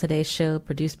Nalpathanchil. Today's show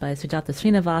produced by Sujata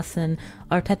Srinivasan.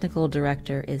 Our technical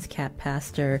director is Kat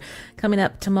Pastor. Coming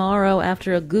up tomorrow,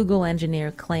 after a Google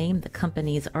engineer claimed the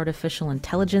company's artificial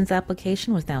intelligence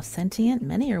application was now sentient,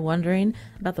 many are wondering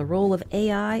about the role of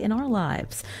AI in our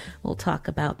lives. We'll talk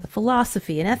about the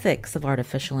philosophy and ethics of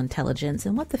artificial intelligence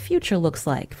and what the future looks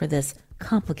like for this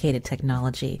complicated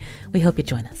technology. We hope you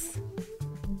join us.